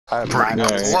I have Pretty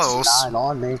 969 close.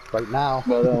 on me right now.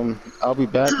 But I'll be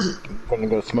back. I'm gonna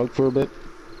go smoke for a bit.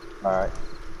 Alright.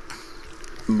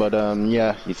 But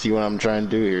yeah, you see what I'm trying to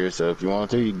do here. So if you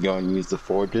want to, you can go and use the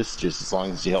forges, just as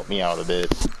long as you help me out a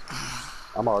bit.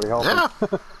 I'm already helping. Yeah.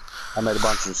 I made a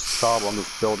bunch of trouble. I'm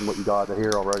just building what you got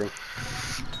here already.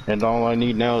 And all I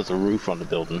need now is a roof on the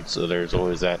building, so there's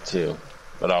always that too.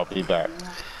 But I'll be back.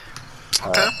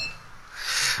 Okay.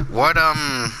 What,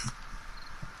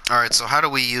 alright, so how do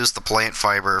we use the plant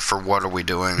fiber for what are we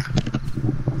doing?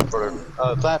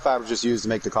 Plant fiber is just used to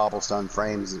make the cobblestone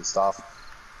frames and stuff.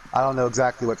 I don't know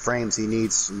exactly what frames he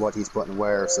needs and what he's putting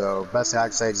where, so best thing I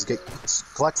can say is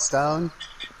collect stone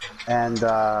and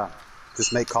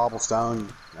just make cobblestone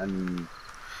and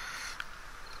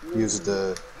use it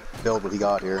to build what he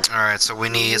got here. Alright, so we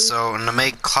need, so to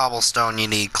make cobblestone you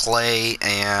need clay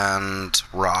and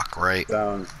rock, right?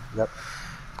 Stone, yep.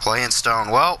 Clay and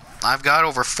stone. Well, I've got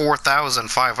over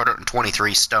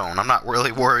 4,523 stone. I'm not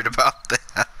really worried about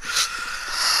that.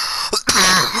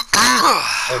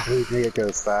 Oh, believe me, it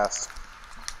goes fast.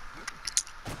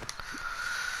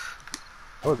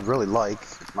 I would really like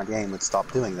if my game would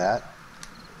stop doing that.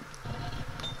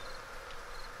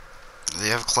 Do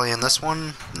you have clay in this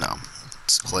one? No.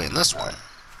 It's clay in this one.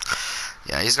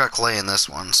 Yeah, he's got clay in this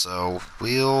one, so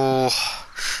we'll...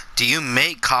 Do you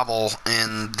make cobble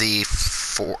in the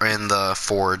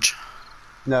forge?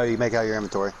 No, you make out your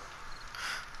inventory.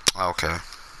 Okay.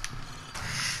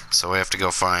 So we have to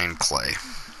go find clay.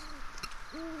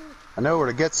 I know where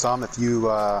to get some if you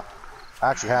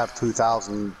actually have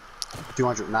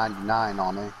 2,299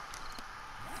 on me.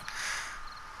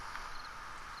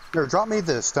 Here, drop me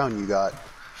the stone you got.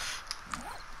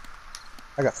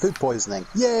 I got food poisoning.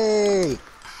 Yay!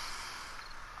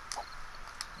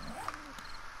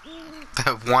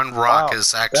 That one rock Wow,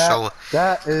 is actually...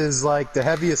 That is like the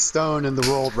heaviest stone in the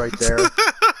world right there.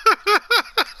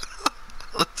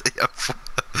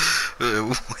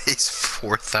 It weighs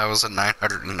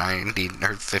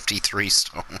 4,953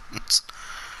 stones.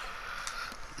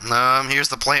 Here's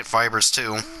the plant fibers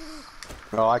too.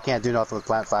 Well, I can't do nothing with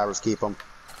plant fibers. Keep them.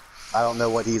 I don't know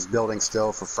what he's building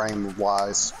still for frame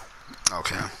wise.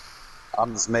 Okay.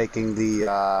 I'm just making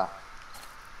the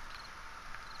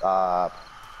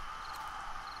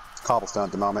cobblestone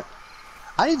at the moment.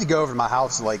 I need to go over to my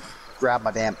house and like grab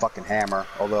my damn fucking hammer,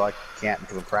 although I can't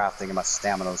because I'm crafting and my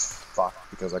stamina's fucked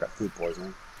because I got food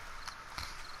poisoning.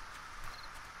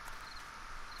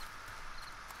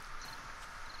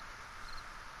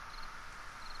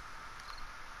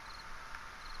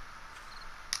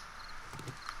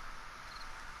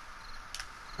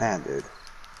 Man, dude.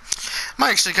 I'm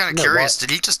actually kind of curious,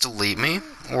 did he just delete me?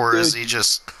 Or is he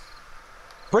just...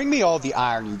 Bring me all the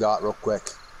iron you got real quick.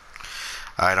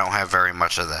 I don't have very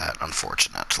much of that,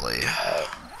 unfortunately.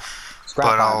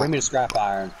 Scrap iron. Bring me the scrap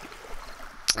iron.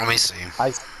 Let me see.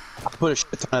 I put a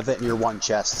shit ton of it in your one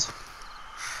chest.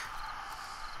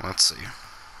 Let's see.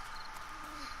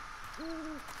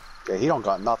 Okay, he don't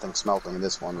got nothing smelting in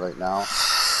this one right now.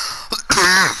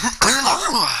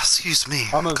 Excuse me.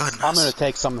 I'm gonna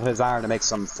take some of his iron to make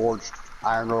some forged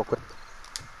iron real quick.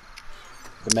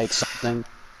 To make something.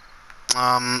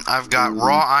 I've got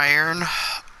raw iron.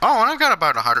 Oh, and I've got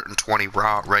about 120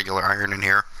 raw regular iron in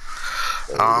here.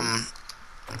 Let me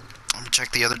check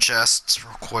the other chests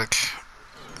real quick.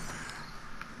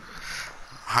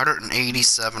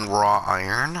 187 raw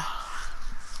iron.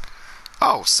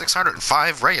 Oh,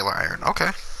 605 regular iron. Okay.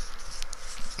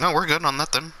 No, we're good on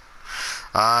that then.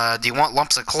 Do you want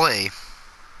lumps of clay?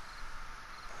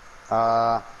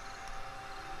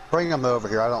 Bring them over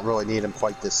here. I don't really need them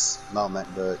quite this moment,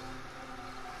 but...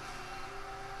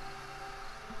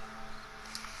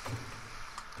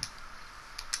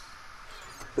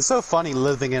 It's so funny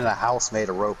living in a house made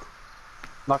of rope.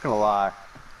 Not gonna lie.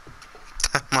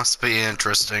 That must be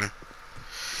interesting.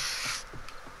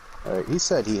 He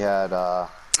said he had,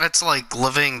 It's like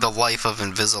living the life of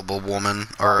Invisible Woman,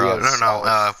 or,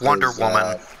 Wonder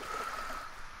Woman.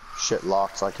 Shit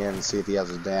locked, so I can't even see if he has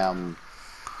a damn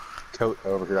coat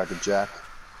over here I could jack.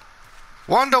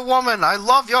 Wonder Woman, I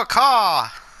love your car!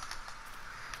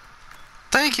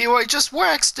 Thank you, I just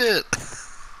waxed it!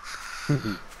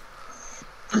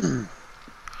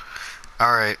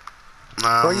 Alright.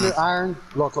 Bring the iron.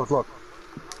 Look, look, look.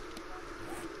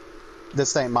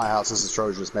 This ain't my house, this is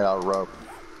Trojan's made out of rope.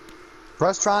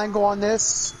 Press triangle on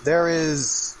this. There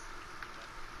is...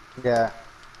 Yeah.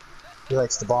 He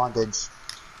likes the bondage.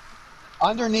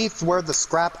 Underneath where the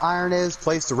scrap iron is,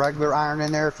 place the regular iron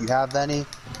in there if you have any.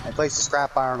 And place the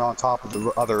scrap iron on top of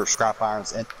the other scrap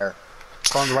irons in there.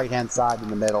 It's on the right hand side in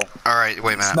the middle. Alright,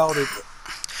 wait a minute. Smelt it.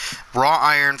 Raw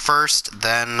iron first,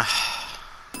 then...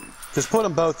 Just put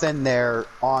them both in there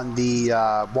on the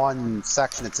one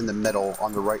section that's in the middle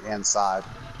on the right-hand side.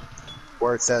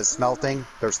 Where it says smelting,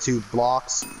 there's 2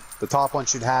 blocks. The top one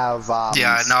should have.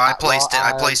 Yeah, no, I placed it.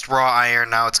 Iron. I placed raw iron.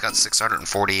 Now it's got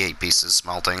 648 pieces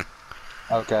smelting.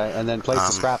 Okay, and then place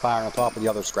the scrap iron on top of the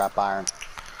other scrap iron.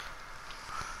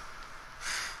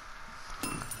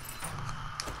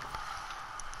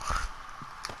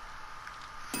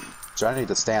 So I need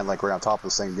to stand like right on top of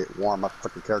this thing and get warm. My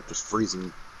freaking character's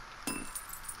freezing.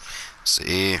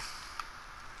 See.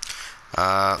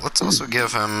 Let's also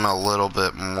give him a little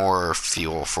bit more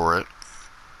fuel for it.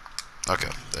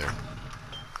 Okay, there.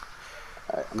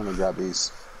 Alright, I'm gonna grab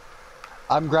these.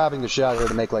 I'm grabbing the shit out here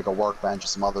to make like a workbench or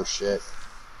some other shit.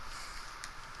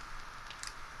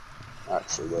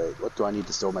 Actually, wait, what do I need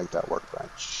to still make that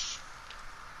workbench?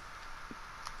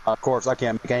 Of course, I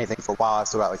can't make anything for a while. I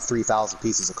still got like 3,000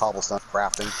 pieces of cobblestone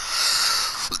crafting.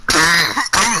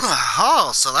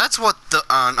 Oh, so that's what the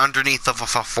underneath of a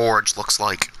forge looks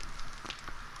like.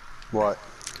 What?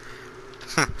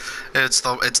 It's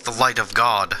the light of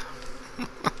God.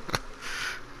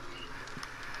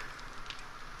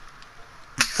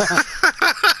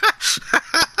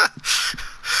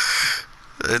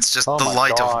 It's just the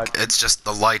light God. of it's just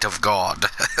the light of God.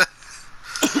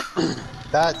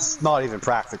 That's not even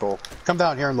practical. Come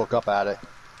down here and look up at it.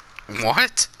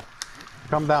 What?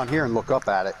 Come down here and look up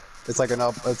at it. It's like a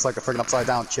freaking upside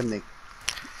down chimney.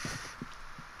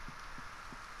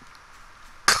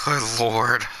 Good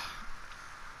Lord.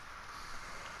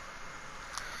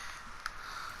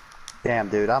 Damn,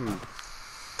 dude,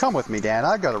 come with me, Dan.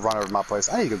 I gotta run over to my place.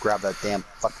 I need to go grab that damn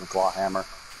fucking claw hammer.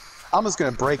 I'm just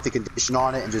gonna break the condition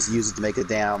on it and just use it to make a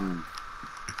damn,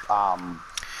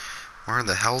 Where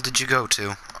the hell did you go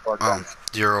to? Oh,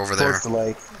 you're over there. Close to the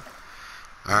lake.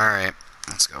 Alright,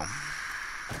 let's go.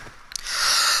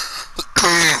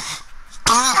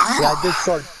 Yeah, I did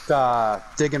start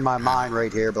digging my mine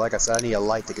right here, but like I said, I need a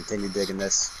light to continue digging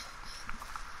this.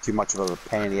 Too much of a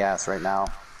pain in the ass right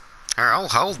now. Alright, I'll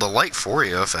hold the light for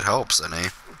you if it helps any.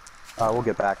 We'll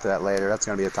get back to that later. That's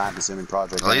going to be a time-consuming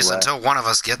project. At least anyway. until one of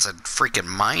us gets a freaking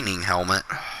mining helmet.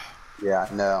 Yeah,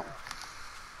 no.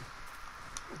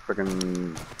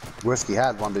 Freaking Whiskey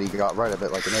had one, but he got rid of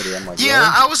it like an idiot. I'm like, yeah,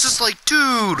 really? I was just like,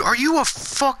 dude, are you a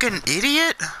fucking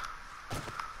idiot?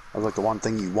 That was like the one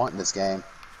thing you want in this game.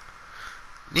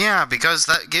 Yeah, because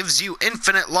that gives you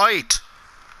infinite light.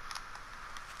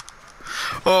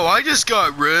 Oh, I just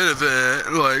got rid of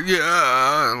it. Like,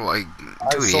 yeah, like,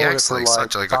 dude, he acts like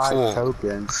such like a cool.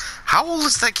 Tokens. How old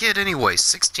is that kid anyway?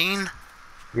 16?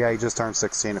 Yeah, he just turned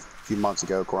 16 a few months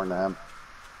ago, according to him.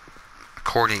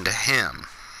 According to him.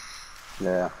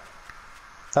 Yeah,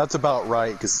 that's about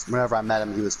right. Because whenever I met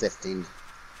him, he was 15.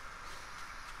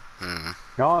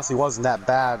 He honestly wasn't that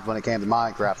bad when it came to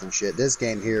Minecraft and shit. This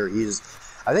game here, I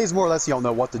think it's more or less he don't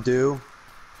know what to do.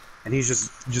 And he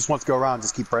just wants to go around and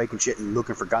just keep breaking shit and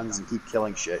looking for guns and keep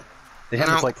killing shit. To him,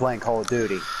 it's like playing Call of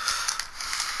Duty.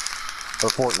 Or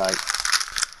Fortnite.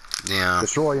 Yeah.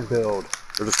 Destroy and build.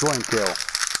 Or destroy and kill.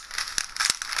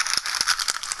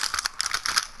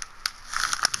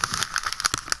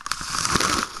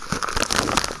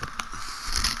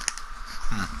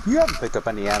 You haven't picked up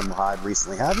any animal hide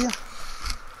recently, have you?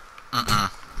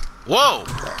 Whoa!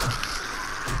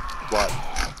 What?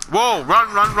 Whoa,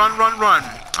 run, run, run, run, run.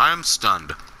 I am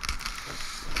stunned.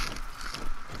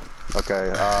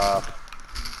 Okay,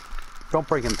 don't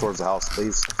bring him towards the house,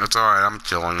 please. It's alright, I'm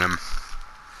killing him.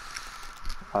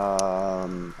 I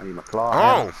need my claw.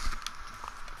 Oh!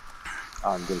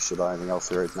 I don't give a shit about anything else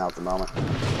here right now at the moment.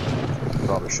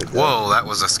 Probably should do. Whoa, that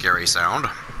was a scary sound.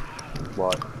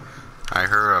 What? I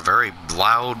heard a very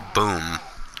loud boom.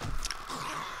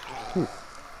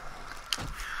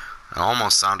 It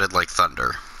almost sounded like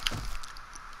thunder.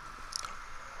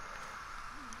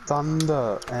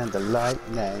 Thunder and the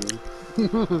lightning.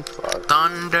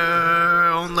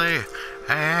 Thunder only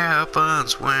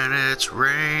happens when it's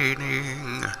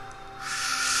raining.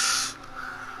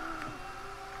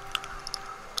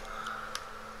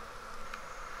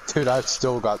 Dude, I've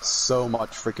still got so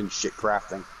much freaking shit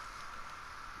crafting.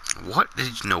 What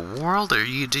in the world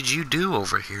did you do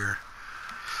over here?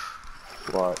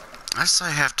 What? That's I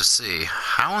have to see.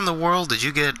 How in the world did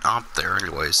you get up there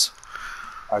anyways?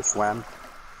 I swam.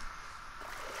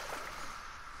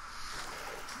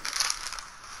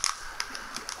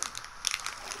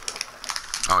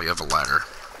 Oh, you have a ladder.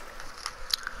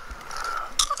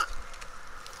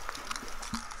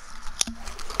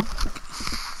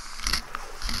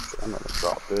 I'm gonna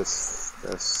drop this.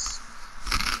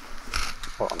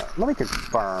 Hold on. Let me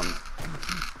confirm.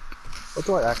 What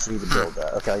do I actually need to build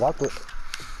that? Okay, I got the.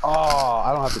 Oh,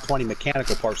 I don't have the 20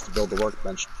 mechanical parts to build the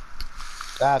workbench.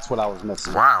 That's what I was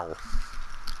missing. Wow.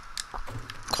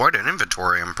 Quite an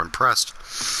inventory. I'm impressed.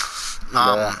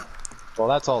 Yeah. Well,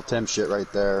 that's all Tim shit right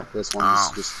there. This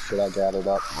one's just shit I gathered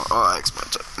up. Oh, I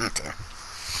expect it. Okay.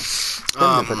 Tim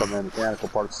didn't pick up any mechanical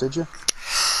parts, did you?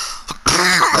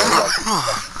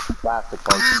 Plastic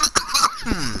parts.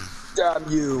 Damn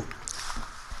you.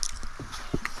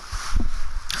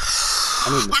 I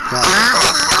need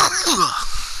mechanical parts.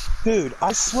 Dude,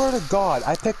 I swear to God,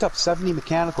 I picked up 70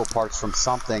 mechanical parts from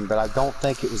something, but I don't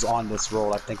think it was on this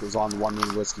roll. I think it was on the one me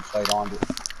and Whiskey played on.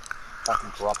 Fucking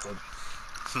corrupted.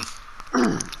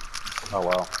 Oh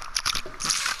well.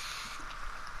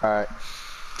 Alright.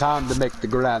 Time to make the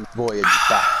grand voyage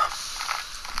back.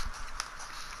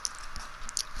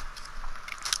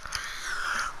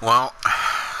 Well,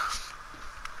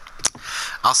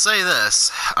 I'll say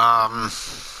this.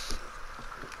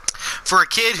 For a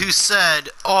kid who said,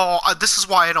 "Oh, this is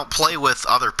why I don't play with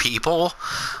other people,"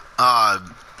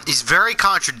 he's very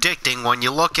contradicting when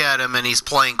you look at him and he's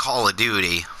playing Call of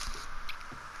Duty.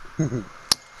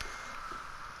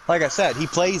 Like I said, he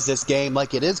plays this game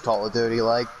like it is Call of Duty.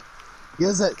 Like, he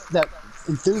has that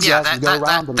enthusiasm to go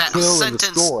around and kill and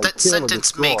destroy. That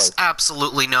sentence makes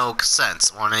absolutely no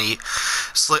sense. When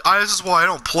it's like, this is why I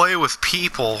don't play with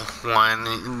people,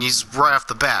 when he's right off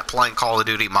the bat playing Call of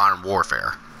Duty Modern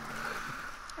Warfare.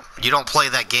 You don't play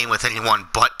that game with anyone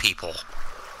but people.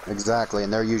 Exactly,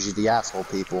 and they're usually the asshole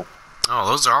people. Oh,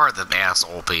 those are the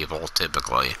asshole people,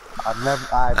 typically.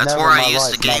 That's where I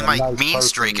used to gain my mean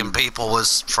streak and people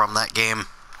was from that game.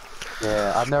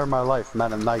 Yeah, I've never in my life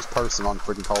met a nice person on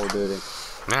freaking Call of Duty.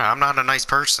 Yeah, I'm not a nice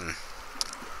person.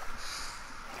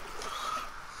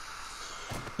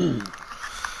 That's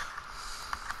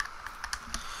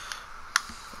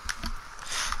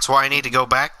why I need to go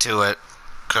back to it,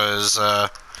 because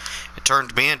it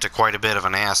turned me into quite a bit of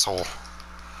an asshole.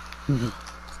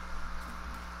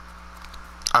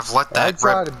 I've let that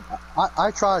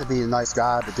I try to be a nice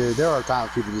guy, but dude, there are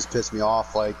times people just piss me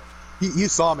off. Like, you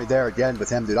saw me there again with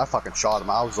him, dude. I fucking shot him.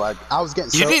 I was getting so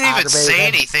aggravated. You didn't even say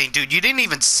anything, dude. You didn't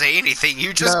even say anything.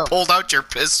 You just pulled out your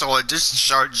pistol and just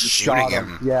started shooting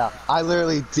him. Yeah, I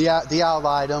literally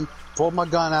de-allied him, pulled my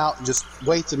gun out, and just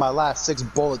wasted my last 6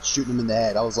 bullets shooting him in the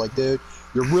head. I was like, dude,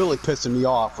 you're really pissing me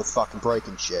off with fucking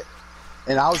breaking shit.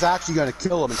 And I was actually going to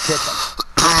kill him and kick him.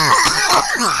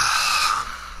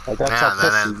 Like, that's how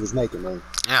pissed he was making me.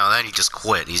 Yeah, then he just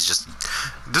quit. He's just,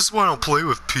 this is why I don't play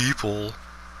with people.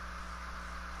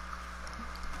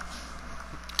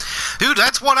 Dude,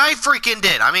 that's what I freaking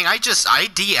did. I mean, I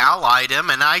de-allied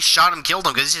him and I shot him, killed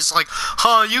him, because he's just like,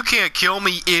 huh, you can't kill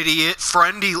me, idiot.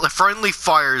 Friendly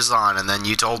fire's on. And then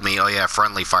you told me, oh yeah,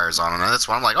 friendly fire's on. And that's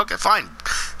when I'm like, okay, fine.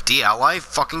 De-ally,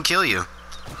 fucking kill you.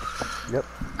 Yep.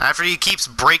 After he keeps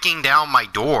breaking down my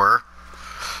door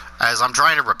as I'm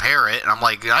trying to repair it, and I'm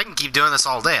like, I can keep doing this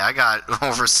all day. I got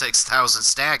over 6,000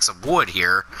 stacks of wood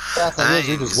here. That thing is,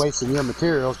 you're just wasting your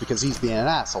materials because he's being an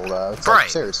asshole, though. It's right.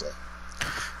 Like, seriously.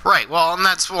 Right, well, and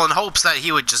that's in hopes that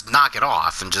he would just knock it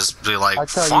off and just be like,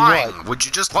 fine, would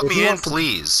you just let me in,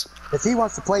 please? If he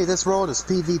wants to play this world as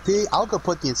PvP, I'll go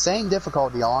put the insane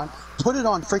difficulty on, put it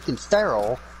on freaking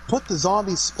feral, put the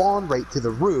zombie spawn rate to the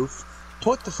roof,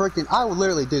 put the freaking... I will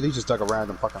literally, dude, he just dug a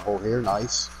random fucking hole here,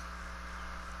 nice.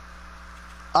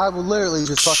 I will literally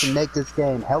just fucking make this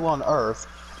game hell on earth.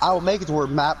 I will make it to where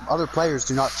other players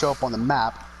do not show up on the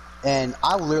map, and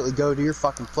I will literally go to your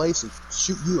fucking place and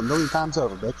shoot you a million times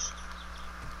over, bitch.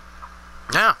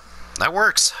 Yeah, that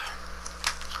works.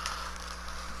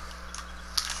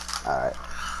 Alright.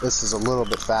 This is a little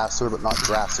bit faster, but not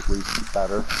drastically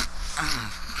better.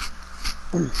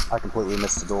 I completely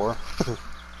missed the door.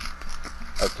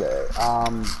 Okay,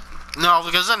 No,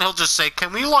 because then he'll just say,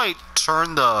 can we, like,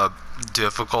 turn the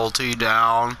difficulty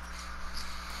down?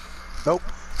 Nope.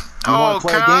 You want to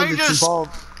play a game that's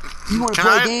involved... You want to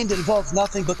play a game that involves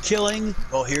nothing but killing?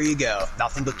 Well, here you go.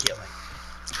 Nothing but killing.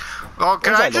 Well,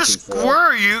 can I just... Where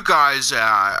are you guys at?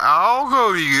 I'll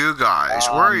go to you guys.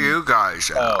 Where are you guys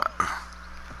at? Oh,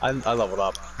 I leveled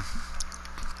up.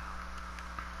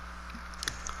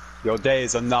 Your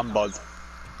days are numbered.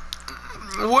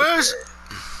 Where's...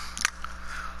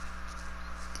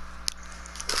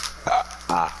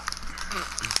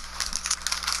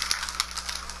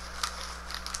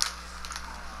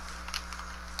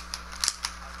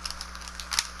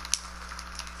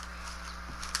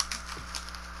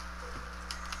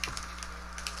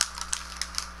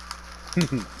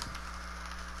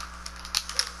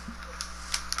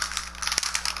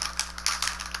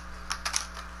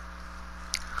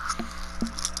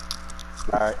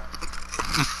 Alright.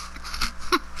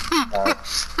 Alright.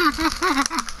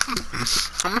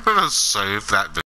 I'm gonna save that video.